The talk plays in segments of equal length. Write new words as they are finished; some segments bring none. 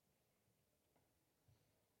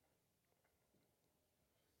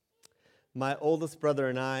My oldest brother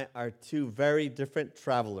and I are two very different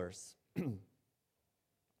travelers.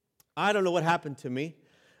 I don't know what happened to me,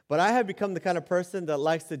 but I have become the kind of person that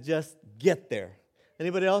likes to just get there.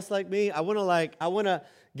 Anybody else like me? I want to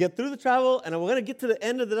get through the travel, and I want to get to the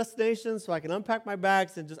end of the destination so I can unpack my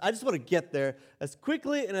bags and I just want to get there as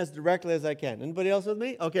quickly and as directly as I can. Anybody else with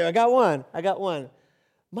me? Okay, I got one.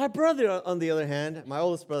 My brother, on the other hand, my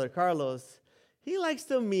oldest brother, Carlos, he likes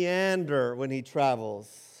to meander when he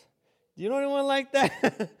travels. Do you know anyone like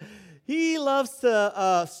that? He loves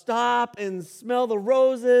to stop and smell the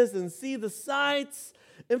roses and see the sights.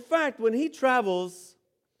 In fact, when he travels,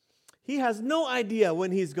 he has no idea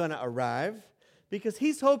when he's going to arrive because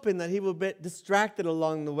he's hoping that he will be distracted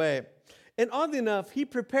along the way. And oddly enough, he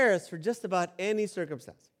prepares for just about any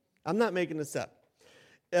circumstance. I'm not making this up.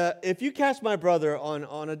 If you catch my brother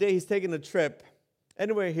on a day he's taking a trip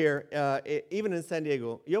anywhere here, even in San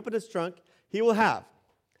Diego, you open his trunk, he will have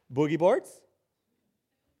boogie boards,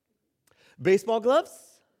 baseball gloves,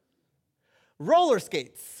 roller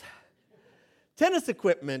skates, tennis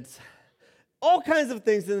equipment, all kinds of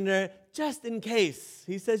things in there just in case.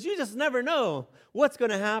 He says, you just never know what's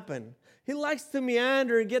going to happen. He likes to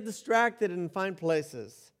meander and get distracted and find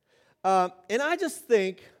places. And I just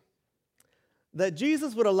think that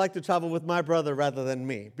Jesus would have liked to travel with my brother rather than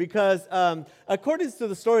me. Because according to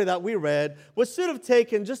the story that we read, what should have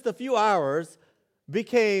taken just a few hours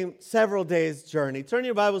became several days' journey. Turn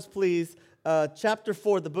your Bibles, please. Chapter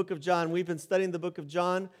 4, the book of John. We've been studying the book of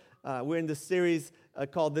John. We're in this series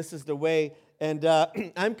called This is the Way. And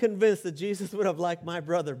I'm convinced that Jesus would have liked my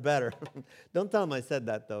brother better. Don't tell him I said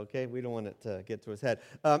that, though, okay? We don't want it to get to his head.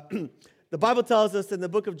 The Bible tells us in the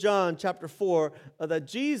book of John, chapter 4, that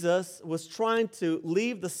Jesus was trying to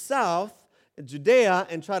leave the south, Judea,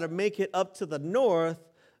 and try to make it up to the north,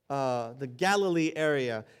 the Galilee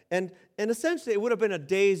area. And essentially, it would have been a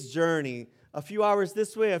day's journey. A few hours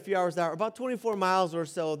this way, a few hours that, about 24 miles or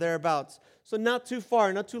so, thereabouts. So not too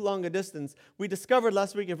far, not too long a distance. We discovered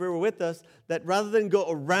last week, if you were with us, that rather than go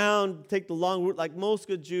around, take the long route like most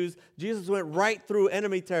good Jews, Jesus went right through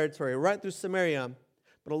enemy territory, right through Samaria.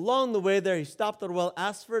 But along the way there, he stopped at a well,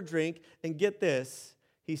 asked for a drink, and get this,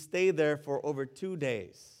 he stayed there for over 2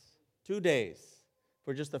 days. 2 days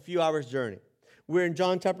for just a few hours' journey. We're in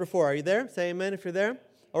John chapter 4. Are you there? Say amen if you're there.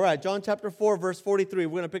 All right, John chapter 4, verse 43.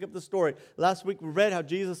 We're going to pick up the story. Last week we read how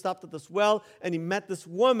Jesus stopped at this well and he met this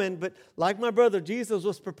woman. But like my brother, Jesus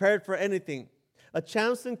was prepared for anything. A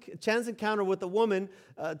chance encounter with a woman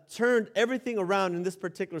turned everything around in this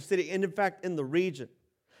particular city and, in fact, in the region.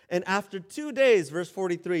 And after 2 days, verse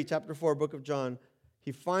 43, chapter 4, book of John,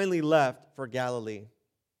 he finally left for Galilee.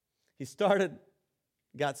 He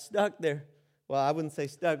got stuck there. Well, I wouldn't say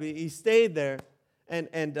stuck. He stayed there. And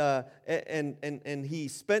he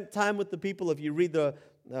spent time with the people. If you read the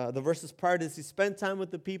verses prior to this, he spent time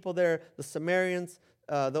with the people there, the Samaritans,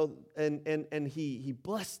 and he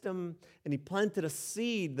blessed them, and he planted a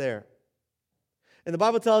seed there. And the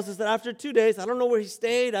Bible tells us that after 2 days, I don't know where he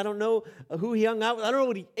stayed, I don't know who he hung out with, I don't know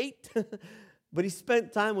what he ate, but he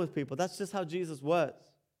spent time with people. That's just how Jesus was.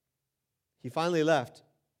 He finally left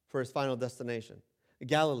for his final destination,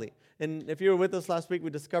 Galilee. And if you were with us last week, we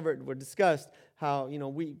discussed how,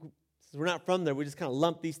 we're not from there. We just kind of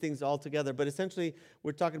lump these things all together. But essentially,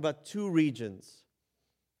 we're talking about two regions.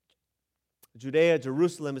 Judea,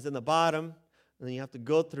 Jerusalem is in the bottom, and then you have to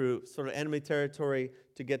go through sort of enemy territory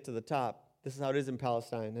to get to the top. This is how it is in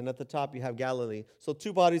Palestine. And at the top, you have Galilee. So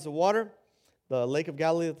 2 bodies of water, the Lake of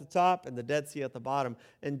Galilee at the top and the Dead Sea at the bottom.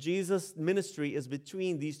 And Jesus' ministry is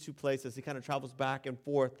between these two places. He kind of travels back and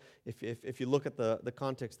forth if you look at the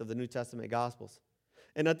context of the New Testament Gospels.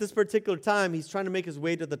 And at this particular time, he's trying to make his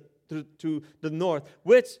way to the north,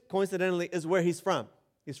 which, coincidentally, is where he's from.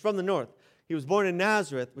 He's from the north. He was born in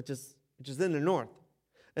Nazareth, which is in the north.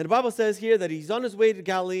 And the Bible says here that he's on his way to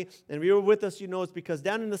Galilee, and if you were with us, you know it's because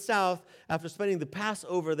down in the south, after spending the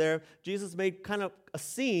Passover there, Jesus made kind of a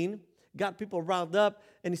scene, got people riled up,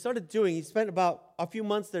 and he spent about a few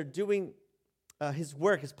months there doing his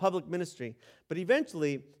work, his public ministry. But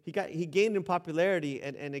eventually, he gained in popularity,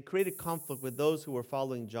 and it created conflict with those who were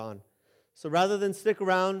following John. So rather than stick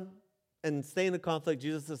around and stay in the conflict,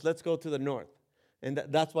 Jesus says, let's go to the north. And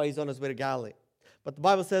that's why he's on his way to Galilee. But the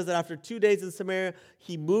Bible says that after 2 days in Samaria,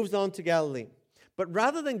 he moves on to Galilee. But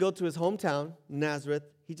rather than go to his hometown, Nazareth,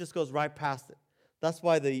 he just goes right past it. That's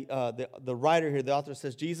why the writer here, the author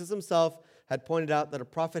says, Jesus himself had pointed out that a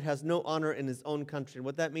prophet has no honor in his own country. And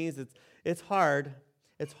what that means is it's hard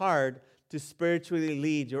to spiritually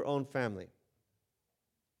lead your own family.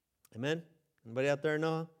 Amen? Anybody out there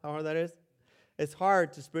know how hard that is? It's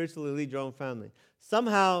hard to spiritually lead your own family.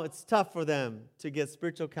 Somehow it's tough for them to get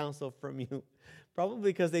spiritual counsel from you,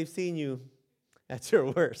 probably because they've seen you at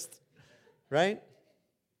your worst, right?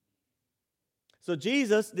 So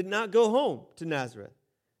Jesus did not go home to Nazareth.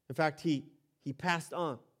 In fact, he passed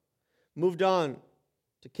on, moved on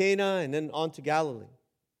to Cana and then on to Galilee.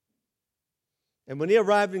 And when he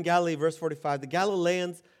arrived in Galilee, verse 45, the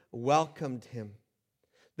Galileans welcomed him.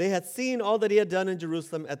 They had seen all that he had done in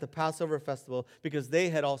Jerusalem at the Passover festival because they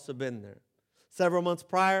had also been there. Several months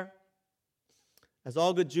prior, as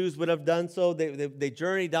all good Jews would have done so, they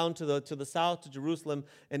journeyed down to the south, to Jerusalem,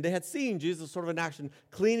 and they had seen Jesus sort of in action,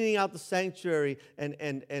 cleaning out the sanctuary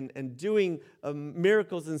and doing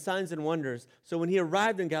miracles and signs and wonders. So when he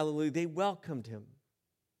arrived in Galilee, they welcomed him.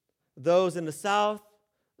 Those in the south,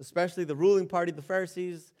 especially the ruling party, the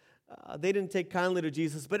Pharisees, they didn't take kindly to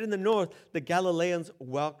Jesus. But in the north, the Galileans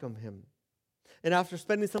welcomed him. And after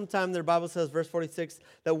spending some time there, the Bible says, verse 46,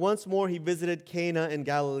 that once more he visited Cana in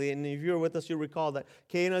Galilee. And if you were with us, you'll recall that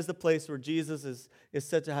Cana is the place where Jesus is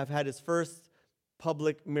said to have had his first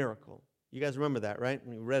public miracle. You guys remember that, right?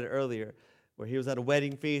 We read it earlier, where he was at a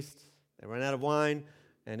wedding feast. They ran out of wine.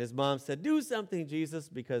 And his mom said, do something, Jesus,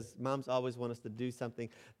 because moms always want us to do something.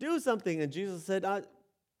 Do something. And Jesus said,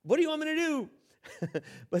 what do you want me to do?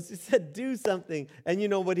 But she said, do something. And you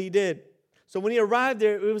know what he did. So when he arrived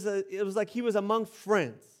there, it was like he was among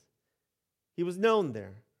friends. He was known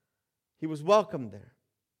there. He was welcomed there.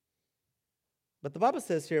 But the Bible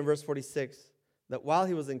says here in verse 46 that while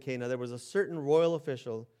he was in Cana, there was a certain royal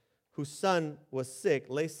official whose son was sick,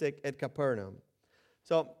 lay sick at Capernaum.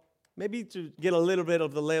 So maybe to get a little bit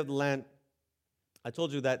of the lay of the land, I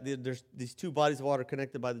told you that there's these two bodies of water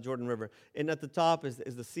connected by the Jordan River. And at the top is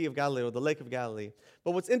the Sea of Galilee, or the Lake of Galilee.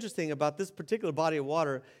 But what's interesting about this particular body of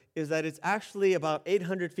water is that it's actually about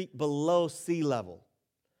 800 feet below sea level.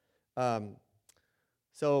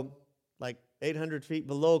 So like 800 feet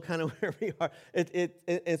below kind of where we are.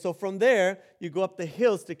 And so from there, you go up the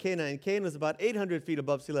hills to Cana. And Cana is about 800 feet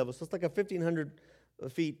above sea level. So it's like a 1,500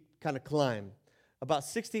 feet kind of climb. About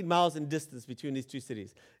 16 miles in distance between these two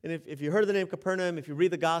cities. And if you heard the name Capernaum, if you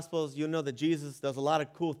read the Gospels, you'll know that Jesus does a lot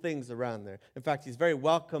of cool things around there. In fact, he's very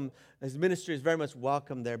welcome. His ministry is very much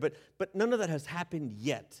welcome there. But none of that has happened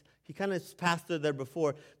yet. He kind of pastored there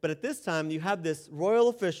before. But at this time, you have this royal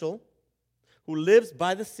official who lives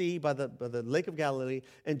by the sea, by the Lake of Galilee,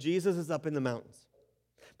 and Jesus is up in the mountains.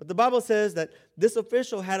 But the Bible says that this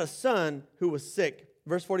official had a son who was sick.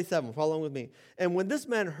 Verse 47, follow along with me. And when this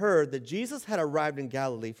man heard that Jesus had arrived in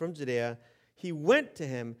Galilee from Judea, he went to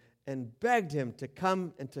him and begged him to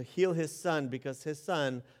come and to heal his son because his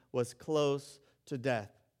son was close to death.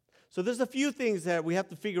 So there's a few things that we have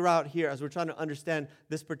to figure out here as we're trying to understand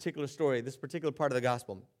this particular story, this particular part of the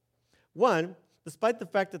gospel. One, despite the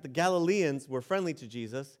fact that the Galileans were friendly to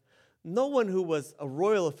Jesus, no one who was a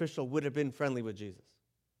royal official would have been friendly with Jesus.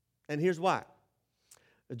 And here's why.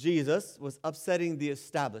 Jesus was upsetting the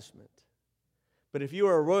establishment. But if you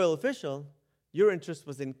were a royal official, your interest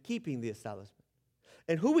was in keeping the establishment.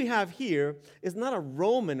 And who we have here is not a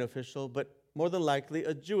Roman official, but more than likely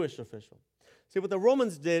a Jewish official. See, what the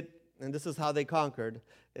Romans did, and this is how they conquered,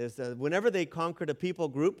 is that whenever they conquered a people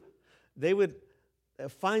group, they would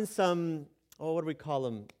find some, what do we call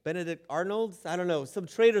them, Benedict Arnolds? I don't know, some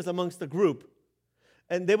traitors amongst the group.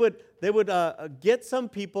 And they would get some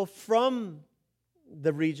people from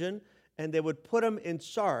the region, and they would put them in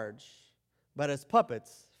charge, but as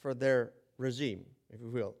puppets for their regime, if you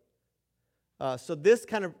will. So this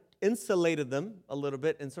kind of insulated them a little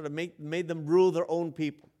bit and sort of made them rule their own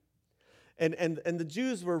people. And the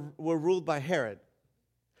Jews were ruled by Herod.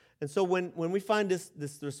 And so when we find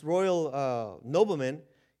this royal nobleman,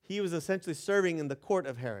 he was essentially serving in the court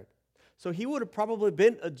of Herod. So he would have probably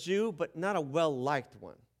been a Jew, but not a well-liked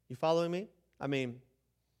one. You following me? I mean,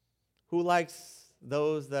 who likes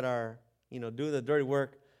those that are, doing the dirty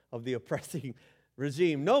work of the oppressing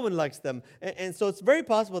regime? No one likes them. And so it's very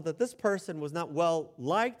possible that this person was not well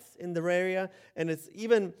liked in the area, and it's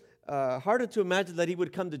even harder to imagine that he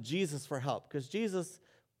would come to Jesus for help, because Jesus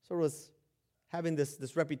sort of was having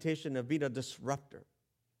this reputation of being a disruptor.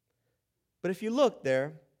 But if you look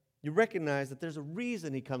there, you recognize that there's a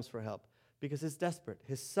reason he comes for help, because he's desperate.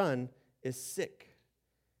 His son is sick.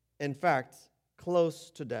 In fact,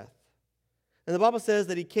 close to death. And the Bible says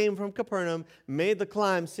that he came from Capernaum, made the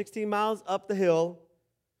climb 16 miles up the hill,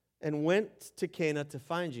 and went to Cana to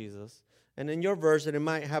find Jesus. And in your version, it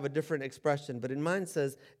might have a different expression, but in mine it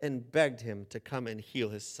says, and begged him to come and heal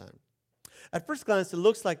his son. At first glance, it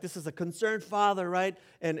looks like this is a concerned father, right?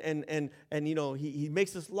 And you know, he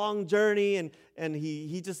makes this long journey, and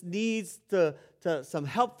he just needs some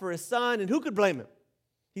help for his son, and who could blame him?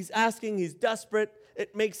 He's asking, he's desperate,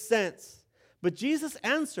 it makes sense. But Jesus'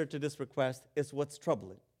 answer to this request is what's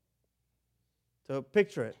troubling. So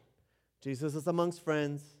picture it. Jesus is amongst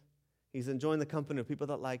friends. He's enjoying the company of people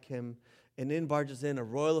that like him. And in barges in a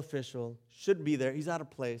royal official, should be there. He's out of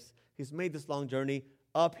place. He's made this long journey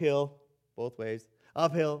uphill, both ways,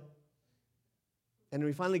 uphill. And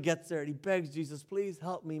when he finally gets there, and he begs Jesus, please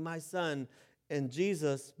help me, my son. And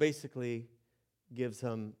Jesus basically gives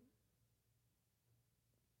him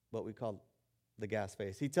what we call the gas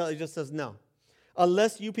face. He just says, no.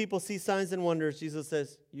 Unless you people see signs and wonders, Jesus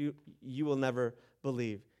says, you will never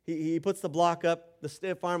believe. He puts the block up, the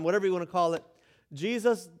stiff arm, whatever you want to call it.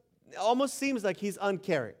 Jesus almost seems like he's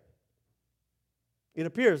uncaring. It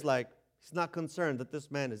appears like he's not concerned that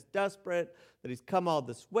this man is desperate, that he's come all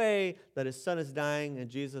this way, that his son is dying. And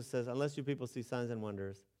Jesus says, unless you people see signs and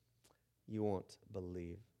wonders, you won't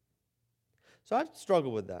believe. So I've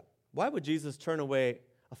struggled with that. Why would Jesus turn away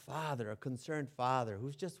a father, a concerned father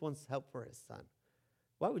who just wants help for his son?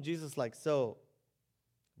 Why would Jesus so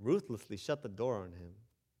ruthlessly shut the door on him?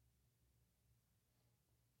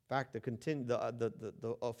 In fact,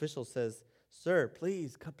 the official says, sir,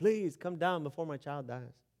 please come down before my child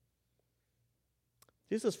dies.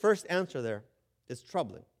 Jesus' first answer there is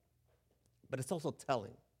troubling, but it's also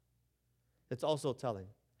telling. It's also telling.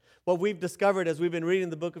 What we've discovered as we've been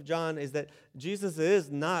reading the book of John is that Jesus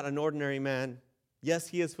is not an ordinary man. Yes,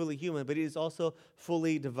 he is fully human, but he is also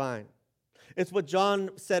fully divine. It's what John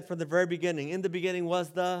said from the very beginning. In the beginning was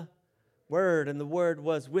the Word, and the Word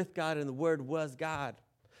was with God, and the Word was God.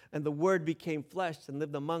 And the Word became flesh and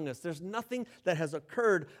lived among us. There's nothing that has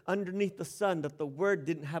occurred underneath the sun that the Word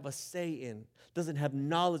didn't have a say in, doesn't have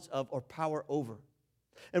knowledge of or power over.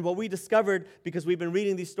 And what we discovered, because we've been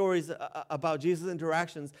reading these stories about Jesus'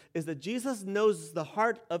 interactions, is that Jesus knows the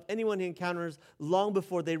heart of anyone he encounters long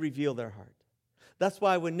before they reveal their heart. That's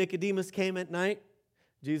why when Nicodemus came at night,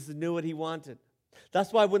 Jesus knew what he wanted.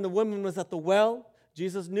 That's why when the woman was at the well,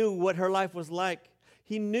 Jesus knew what her life was like.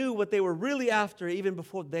 He knew what they were really after even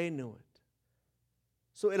before they knew it.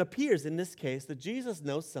 So it appears in this case that Jesus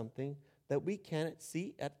knows something that we cannot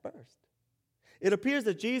see at first. It appears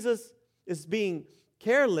that Jesus is being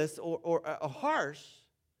careless or harsh,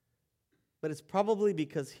 but it's probably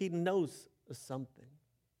because he knows something.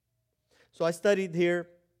 So I studied here.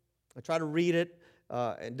 I tried to read it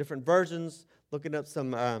in different versions, looking up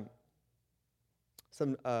some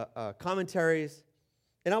commentaries,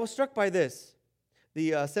 and I was struck by this.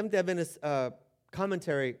 The Seventh-day Adventist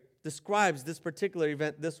commentary describes this particular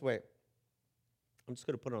event this way. I'm just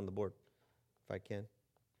going to put it on the board if I can.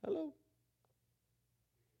 Hello.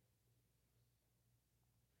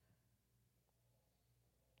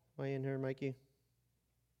 Am I in here, Mikey?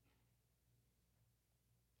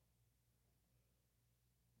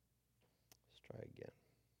 Let's try again.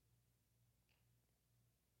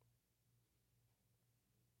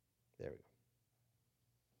 There we go.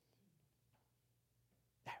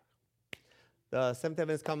 The Seventh-day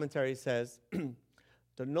Adventist commentary says,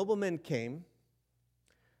 the nobleman came,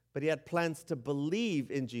 but he had plans to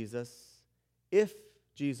believe in Jesus if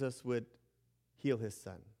Jesus would heal his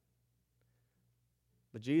son.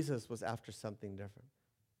 But Jesus was after something different.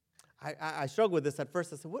 I struggled with this at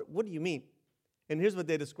first. I said, what do you mean? And here's what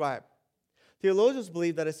they describe. Theologians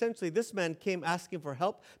believe that essentially this man came asking for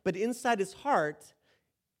help, but inside his heart,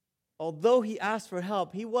 although he asked for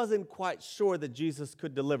help, he wasn't quite sure that Jesus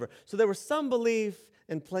could deliver. So there was some belief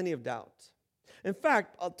and plenty of doubt. In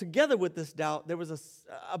fact, together with this doubt, there was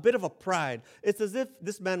a bit of a pride. It's as if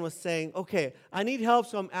this man was saying, okay, I need help,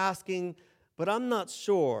 so I'm asking, but I'm not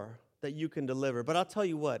sure that you can deliver. But I'll tell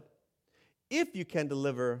you what, if you can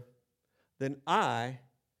deliver, then I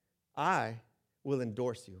will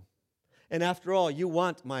endorse you. And after all, you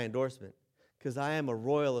want my endorsement because I am a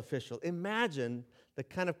royal official. Imagine the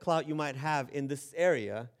kind of clout you might have in this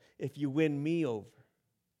area if you win me over.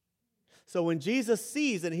 So when Jesus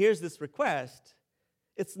sees and hears this request,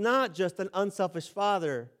 it's not just an unselfish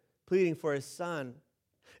father pleading for his son.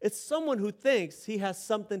 It's someone who thinks he has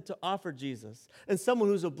something to offer Jesus and someone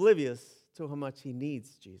who's oblivious to how much he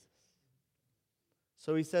needs Jesus.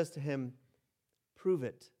 So he says to him, prove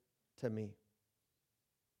it to me.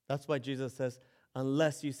 That's why Jesus says,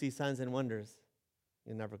 unless you see signs and wonders,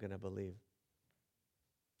 you're never going to believe.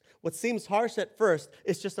 What seems harsh at first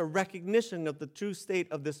is just a recognition of the true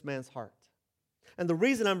state of this man's heart. And the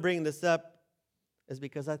reason I'm bringing this up is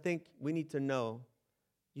because I think we need to know,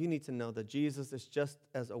 you need to know that Jesus is just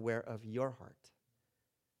as aware of your heart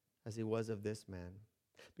as he was of this man.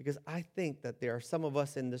 Because I think that there are some of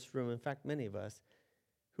us in this room, in fact, many of us,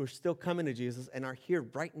 who are still coming to Jesus and are here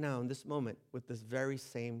right now in this moment with this very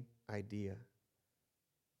same idea.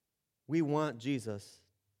 We want Jesus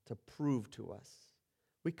to prove to us.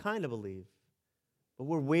 We kind of believe, but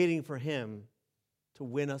we're waiting for him to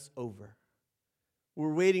win us over.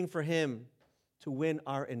 We're waiting for him to win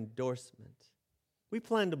our endorsement. We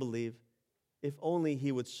plan to believe if only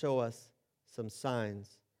he would show us some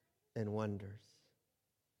signs and wonders.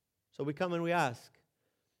 So we come and we ask,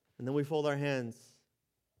 and then we fold our hands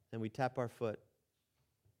and we tap our foot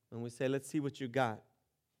and we say, let's see what you got,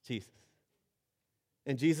 Jesus.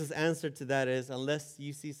 And Jesus' answer to that is, unless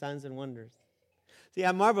you see signs and wonders. See,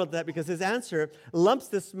 I marvel at that because his answer lumps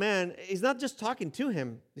this man. He's not just talking to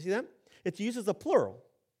him. You see that? It uses a plural.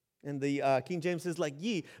 And the King James says like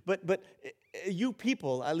ye, but you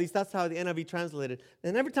people, at least that's how the NIV translated.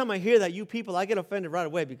 And every time I hear that, you people, I get offended right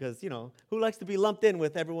away because, who likes to be lumped in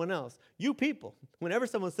with everyone else? You people. Whenever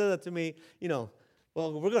someone says that to me,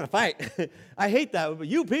 well, we're going to fight. I hate that. But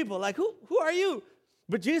you people, like, who are you?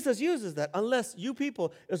 But Jesus uses that. Unless you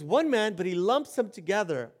people is one man, but he lumps them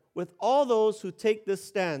together with all those who take this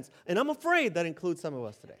stance. And I'm afraid that includes some of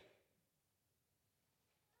us today.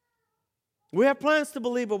 We have plans to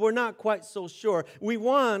believe, but we're not quite so sure. We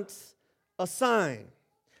want a sign.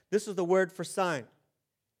 This is the word for sign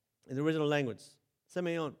in the original language.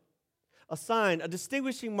 Semeion. A sign, a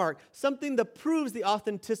distinguishing mark, something that proves the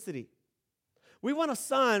authenticity. We want a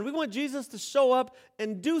sign. We want Jesus to show up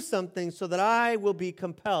and do something so that I will be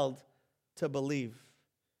compelled to believe.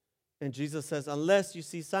 And Jesus says, unless you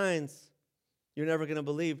see signs, you're never going to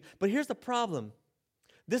believe. But here's the problem.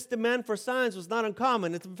 This demand for signs was not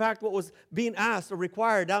uncommon. It's in fact what was being asked or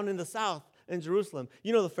required down in the south in Jerusalem.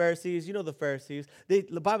 You know the Pharisees.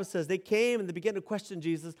 The Bible says they came and they began to question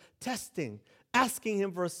Jesus, testing, asking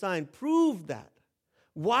him for a sign. Prove that.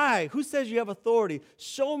 Why? Who says you have authority?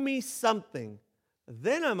 Show me something.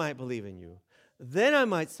 Then I might believe in you. Then I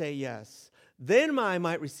might say yes. Then I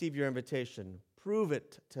might receive your invitation. Prove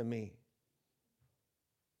it to me.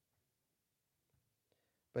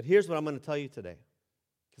 But here's what I'm going to tell you today,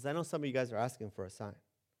 because I know some of you guys are asking for a sign.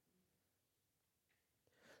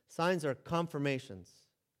 Signs are confirmations,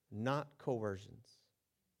 not coercions.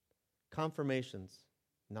 Confirmations,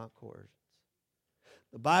 not coercions.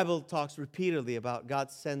 The Bible talks repeatedly about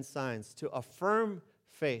God sends signs to affirm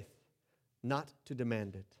faith, not to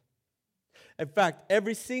demand it. In fact,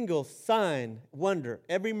 every single sign, wonder,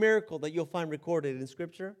 every miracle that you'll find recorded in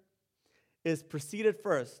Scripture is preceded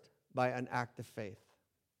first by an act of faith.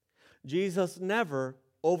 Jesus never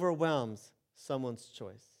overwhelms someone's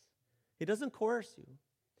choice. He doesn't coerce you.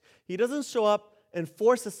 He doesn't show up and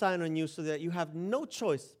force a sign on you so that you have no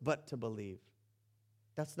choice but to believe.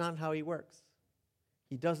 That's not how he works.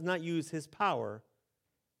 He does not use his power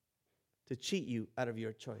to cheat you out of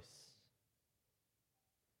your choice.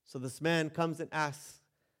 So this man comes and asks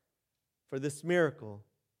for this miracle.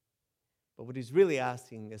 But what he's really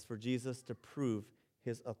asking is for Jesus to prove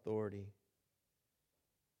his authority.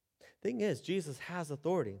 Thing is, Jesus has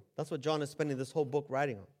authority. That's what John is spending this whole book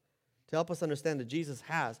writing on. To help us understand that Jesus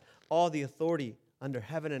has all the authority under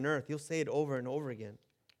heaven and earth. He'll say it over and over again.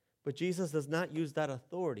 But Jesus does not use that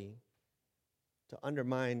authority to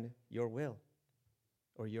undermine your will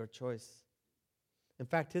or your choice. In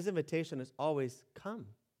fact, his invitation is always come.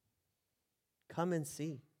 Come and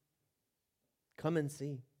see. Come and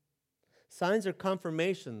see. Signs are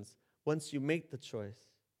confirmations once you make the choice.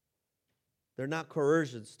 They're not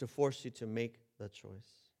coercions to force you to make the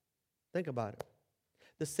choice. Think about it.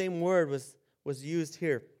 The same word was used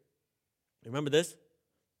here. Remember this?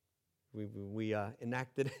 We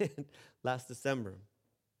enacted it last December.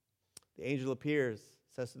 The angel appears,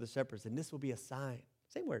 says to the shepherds, and this will be a sign.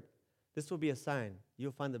 Same word. This will be a sign.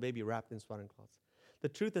 You'll find the baby wrapped in swaddling cloths. The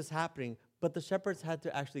truth is happening, but the shepherds had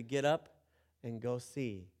to actually get up and go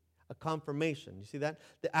see. A confirmation. You see that?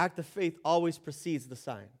 The act of faith always precedes the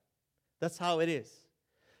sign. That's how it is.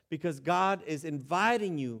 Because God is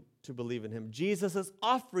inviting you to believe in him. Jesus is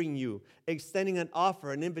offering you, extending an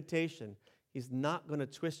offer, an invitation. He's not going to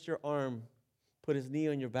twist your arm, put his knee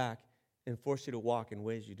on your back, and force you to walk in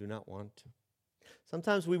ways you do not want to.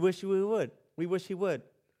 Sometimes we wish we would. We wish he would.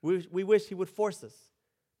 We wish he would force us,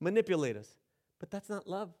 manipulate us. But that's not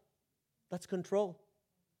love. That's control.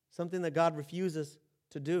 Something that God refuses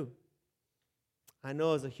to do. I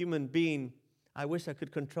know as a human being, I wish I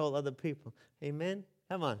could control other people. Amen?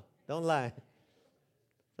 Come on, don't lie.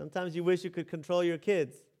 Sometimes you wish you could control your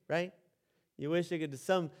kids, right? You wish you could do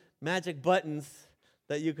some magic buttons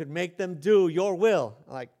that you could make them do your will.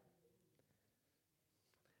 Like,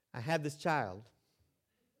 I had this child.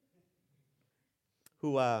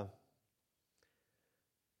 who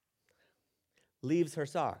leaves her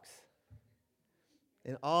socks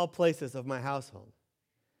in all places of my household.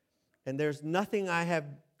 And there's nothing I have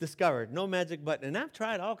discovered, no magic button. And I've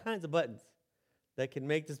tried all kinds of buttons that can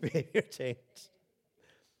make this behavior change.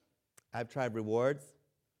 I've tried rewards,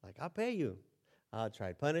 like I'll pay you. I've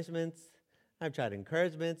tried punishments. I've tried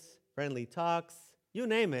encouragements, friendly talks, you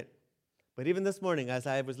name it. But even this morning, as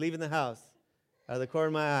I was leaving the house, out of the corner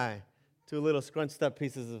of my eye, 2 little scrunched up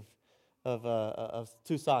pieces of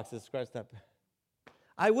 2 socks that scrunched up.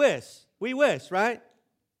 We wish, right?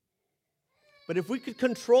 But if we could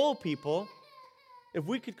control people,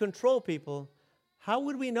 how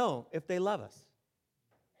would we know if they love us?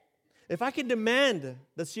 If I could demand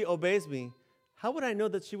that she obeys me, how would I know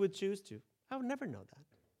that she would choose to? I would never know that.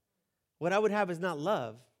 What I would have is not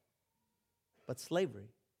love, but slavery,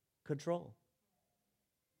 control.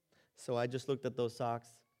 So I just looked at those socks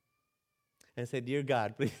and said, "Dear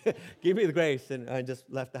God, please give me the grace." And I just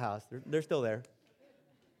left the house. They're still there.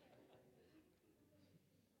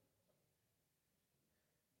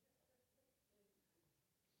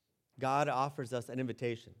 God offers us an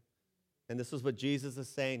invitation. And this is what Jesus is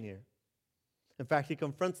saying here. In fact, he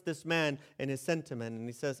confronts this man in his sentiment, and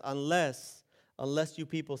he says, unless you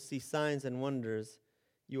people see signs and wonders,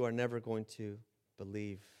 you are never going to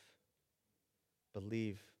believe.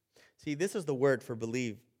 Believe. See, this is the word for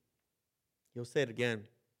believe. You'll say it again,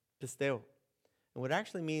 pisteo. And what it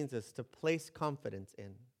actually means is to place confidence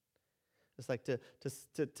in. It's like to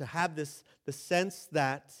have the sense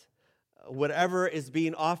that whatever is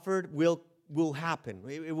being offered will happen.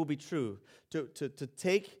 It will be true. To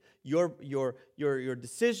take your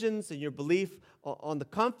decisions and your belief on the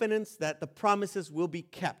confidence that the promises will be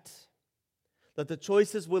kept, that the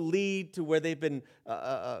choices will lead to where they've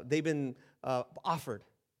been offered.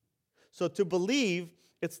 So to believe,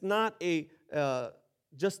 it's not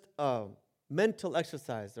just a mental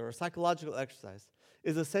exercise or a psychological exercise.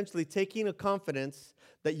 It's essentially taking a confidence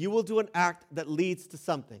that you will do an act that leads to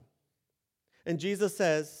something. And Jesus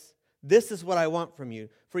says, this is what I want from you,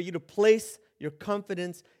 for you to place your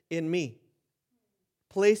confidence in me.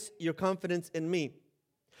 Place your confidence in me.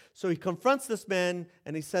 So he confronts this man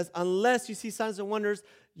and he says, unless you see signs and wonders,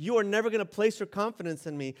 you are never going to place your confidence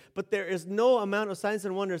in me. But there is no amount of signs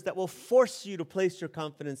and wonders that will force you to place your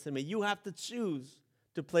confidence in me. You have to choose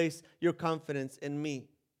to place your confidence in me.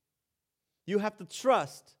 You have to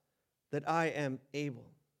trust that I am able.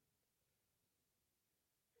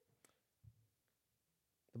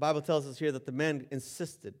 The Bible tells us here that the man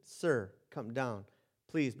insisted, "Sir, come down,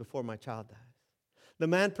 please, before my child dies." The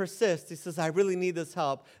man persists. He says, "I really need this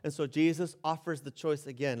help." And so Jesus offers the choice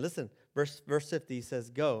again. Listen, verse 50, he says,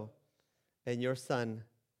 "Go, and your son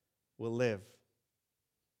will live."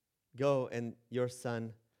 Go, and your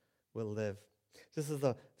son will live. This is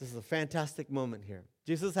a fantastic moment here.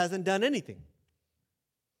 Jesus hasn't done anything.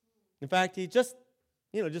 In fact, he just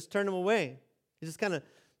turned him away. He just kind of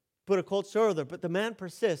put a cold shoulder, but the man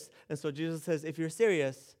persists. And so Jesus says, if you're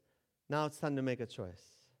serious, now it's time to make a choice.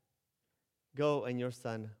 Go and your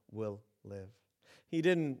son will live. He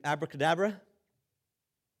didn't abracadabra.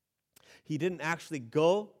 He didn't actually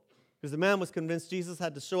go, because the man was convinced Jesus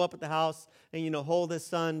had to show up at the house and, hold his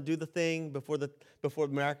son, do the thing before the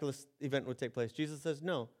miraculous event would take place. Jesus says,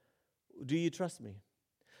 no. Do you trust me?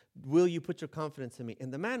 Will you put your confidence in me?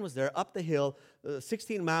 And the man was there up the hill,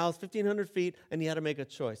 16 miles, 1,500 feet, and he had to make a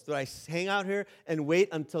choice. Do I hang out here and wait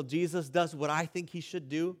until Jesus does what I think he should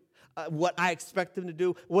do, what I expect him to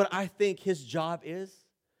do, what I think his job is?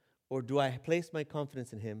 Or do I place my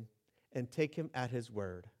confidence in him and take him at his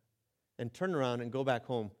word and turn around and go back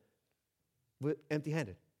home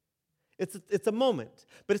empty-handed? It's a moment,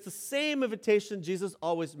 but it's the same invitation Jesus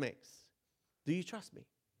always makes. Do you trust me?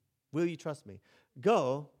 Will you trust me?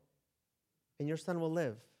 Go, and your son will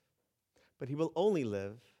live. But he will only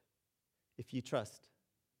live if you trust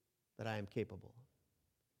that I am capable.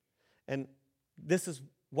 And this is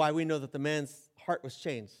why we know that the man's heart was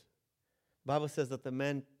changed. The Bible says that the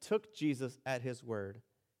man took Jesus at his word,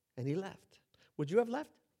 and he left. Would you have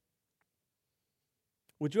left?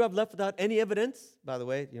 Would you have left without any evidence? By the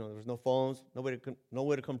way, there was no phones, no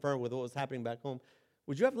way to confirm with what was happening back home.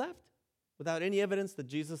 Would you have left without any evidence that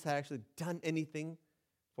Jesus had actually done anything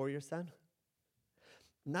for your son?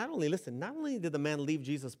 Not only did the man leave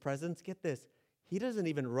Jesus' presence, get this, he doesn't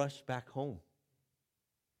even rush back home.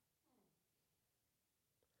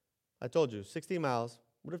 I told you, 16 miles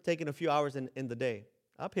would have taken a few hours in the day.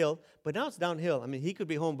 Uphill, but now it's downhill. He could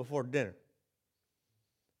be home before dinner.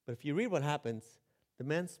 But if you read what happens, the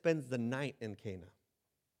man spends the night in Cana.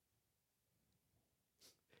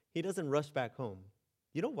 He doesn't rush back home.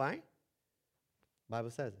 You know why? Bible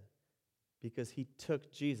says it. Because he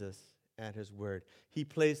took Jesus at his word. He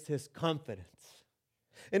placed his confidence.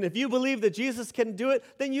 And if you believe that Jesus can do it,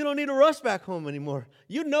 then you don't need to rush back home anymore.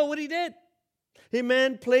 You know what he did.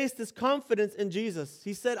 Man placed his confidence in Jesus.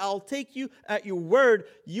 He said, I'll take you at your word.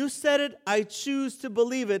 You said it. I choose to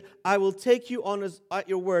believe it. I will take you at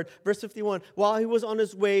your word. Verse 51, while he was on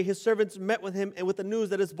his way, his servants met with him and with the news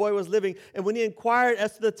that his boy was living. And when he inquired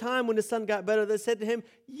as to the time when his son got better, they said to him,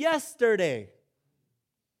 yesterday.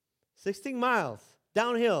 16 miles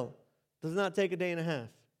downhill does not take a day and a half.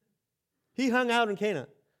 He hung out in Cana,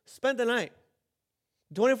 spent the night.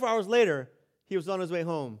 24 hours later, he was on his way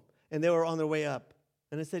home. And they were on their way up.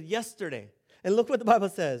 And it said, yesterday. And look what the Bible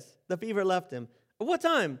says. The fever left him. At what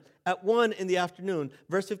time? At 1 p.m.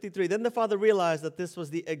 Verse 53. Then the father realized that this was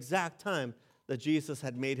the exact time that Jesus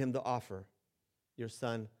had made him the offer. Your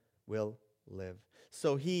son will live.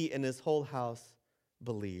 So he and his whole house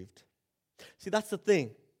believed. See, that's the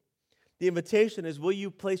thing. The invitation is, will you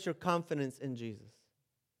place your confidence in Jesus?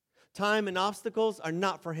 Time and obstacles are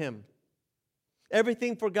not for him.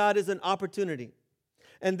 Everything for God is an opportunity.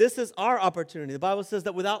 And this is our opportunity. The Bible says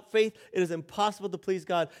that without faith, it is impossible to please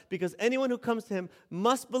God, because anyone who comes to him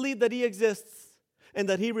must believe that he exists and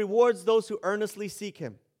that he rewards those who earnestly seek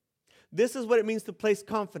him. This is what it means to place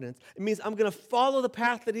confidence. It means I'm going to follow the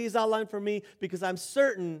path that he's outlined for me because I'm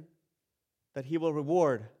certain that he will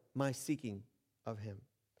reward my seeking of him.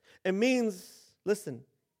 It means, listen,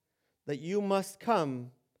 that you must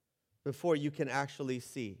come before you can actually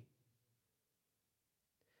see.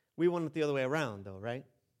 We want it the other way around, though, right?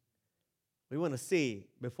 We want to see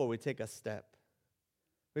before we take a step.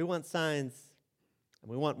 We want signs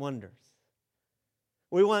and we want wonders.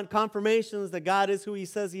 We want confirmations that God is who he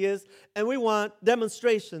says he is, and we want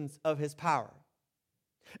demonstrations of his power.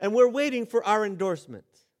 And we're waiting for our endorsement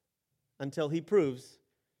until he proves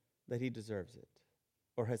that he deserves it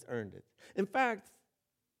or has earned it. In fact,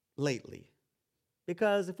 lately,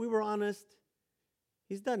 because if we were honest,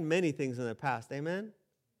 he's done many things in the past, amen?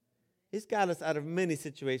 He's got us out of many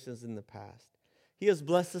situations in the past. He has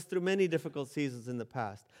blessed us through many difficult seasons in the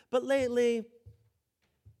past. But lately,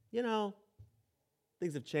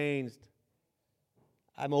 things have changed.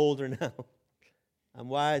 I'm older now. I'm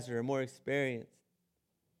wiser, I'm more experienced.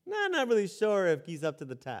 I'm not really sure if he's up to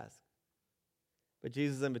the task. But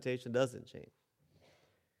Jesus' invitation doesn't change.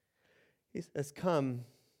 He says, come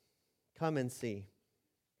and see.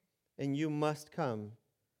 And you must come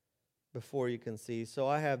before you can see. So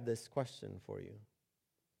I have this question for you.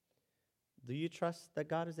 Do you trust that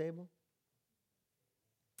God is able?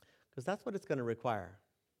 Because that's what it's going to require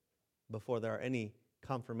before there are any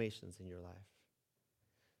confirmations in your life.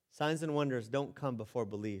 Signs and wonders don't come before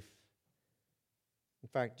belief. In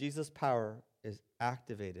fact, Jesus' power is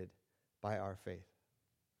activated by our faith.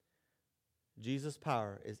 Jesus'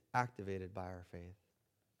 power is activated by our faith.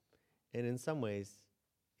 And in some ways,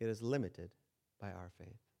 it is limited by our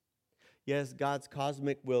faith. Yes, God's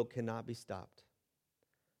cosmic will cannot be stopped.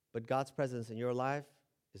 But God's presence in your life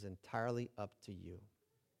is entirely up to you.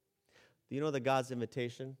 Do you know that God's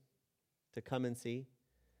invitation to come and see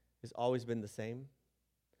has always been the same?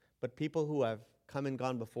 But people who have come and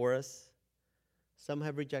gone before us, some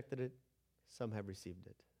have rejected it, some have received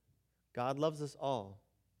it. God loves us all,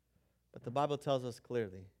 but the Bible tells us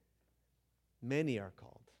clearly, many are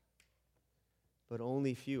called, but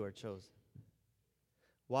only few are chosen.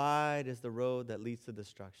 Wide is the road that leads to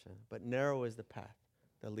destruction, but narrow is the path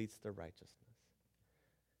that leads to righteousness.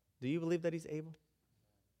 Do you believe that he's able?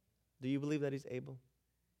 Do you believe that he's able?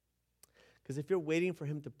 Because if you're waiting for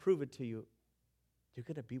him to prove it to you, you're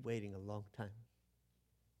going to be waiting a long time.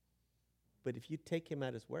 But if you take him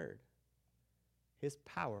at his word, his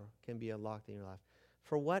power can be unlocked in your life.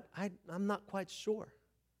 For what? I'm not quite sure.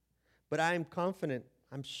 But I am confident,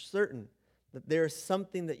 I'm certain that there is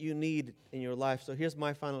something that you need in your life. So here's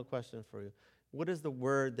my final question for you. What is the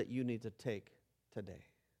word that you need to take today?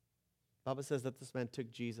 The Bible says that this man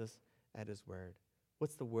took Jesus at his word.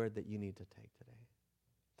 What's the word that you need to take today?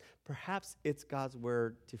 Perhaps it's God's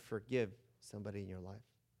word to forgive somebody in your life.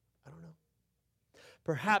 I don't know.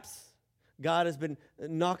 Perhaps God has been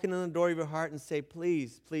knocking on the door of your heart and say,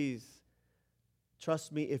 please, please,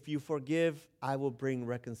 trust me, if you forgive, I will bring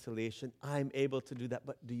reconciliation. I'm able to do that,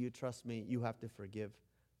 but do you trust me? You have to forgive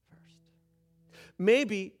first.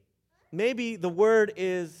 Maybe the word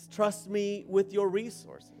is trust me with your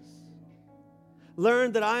resources.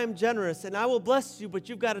 Learn that I am generous and I will bless you, but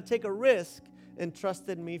you've got to take a risk and trust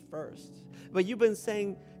in me first. But you've been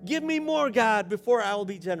saying, give me more, God, before I will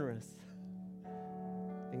be generous.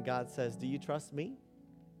 And God says, do you trust me?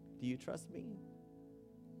 Do you trust me?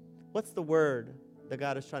 What's the word that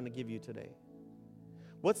God is trying to give you today?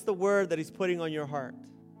 What's the word that He's putting on your heart?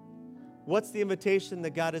 What's the invitation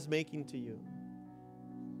that God is making to you?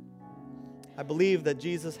 I believe that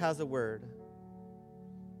Jesus has a word,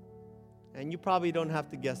 and you probably don't have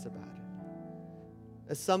to guess about it.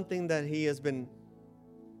 It's something that He has been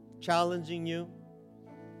challenging you,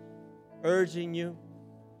 urging you,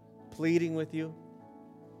 pleading with you.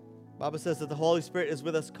 The Bible says that the Holy Spirit is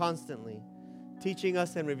with us constantly, teaching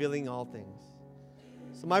us and revealing all things.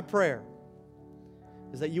 So my prayer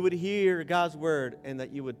is that you would hear God's word and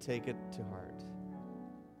that you would take it to heart.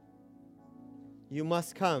 You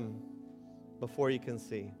must come before you can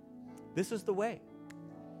see. This is the way.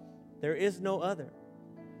 There is no other.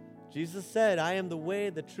 Jesus said, I am the way,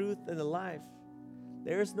 the truth, and the life.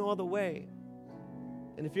 There is no other way.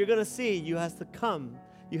 And if you're going to see, you have to come.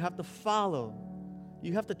 You have to follow.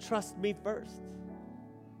 You have to trust me first.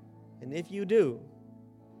 And if you do,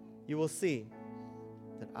 you will see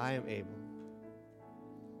that I am able.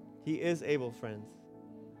 He is able, friends.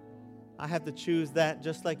 I have to choose that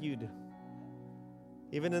just like you do.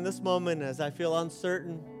 Even in this moment, as I feel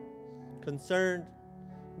uncertain, concerned,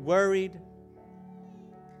 worried,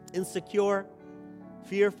 insecure,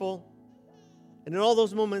 fearful, and in all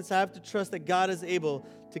those moments, I have to trust that God is able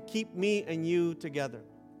to keep me and you together,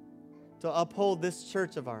 to uphold this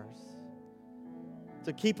church of ours,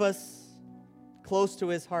 to keep us close to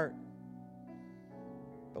His heart.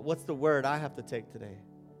 But what's the word I have to take today?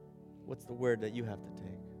 What's the word that you have to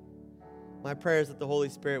take? My prayer is that the Holy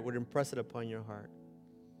Spirit would impress it upon your heart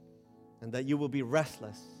and that you will be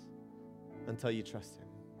restless until you trust Him.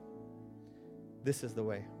 This is the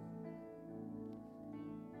way.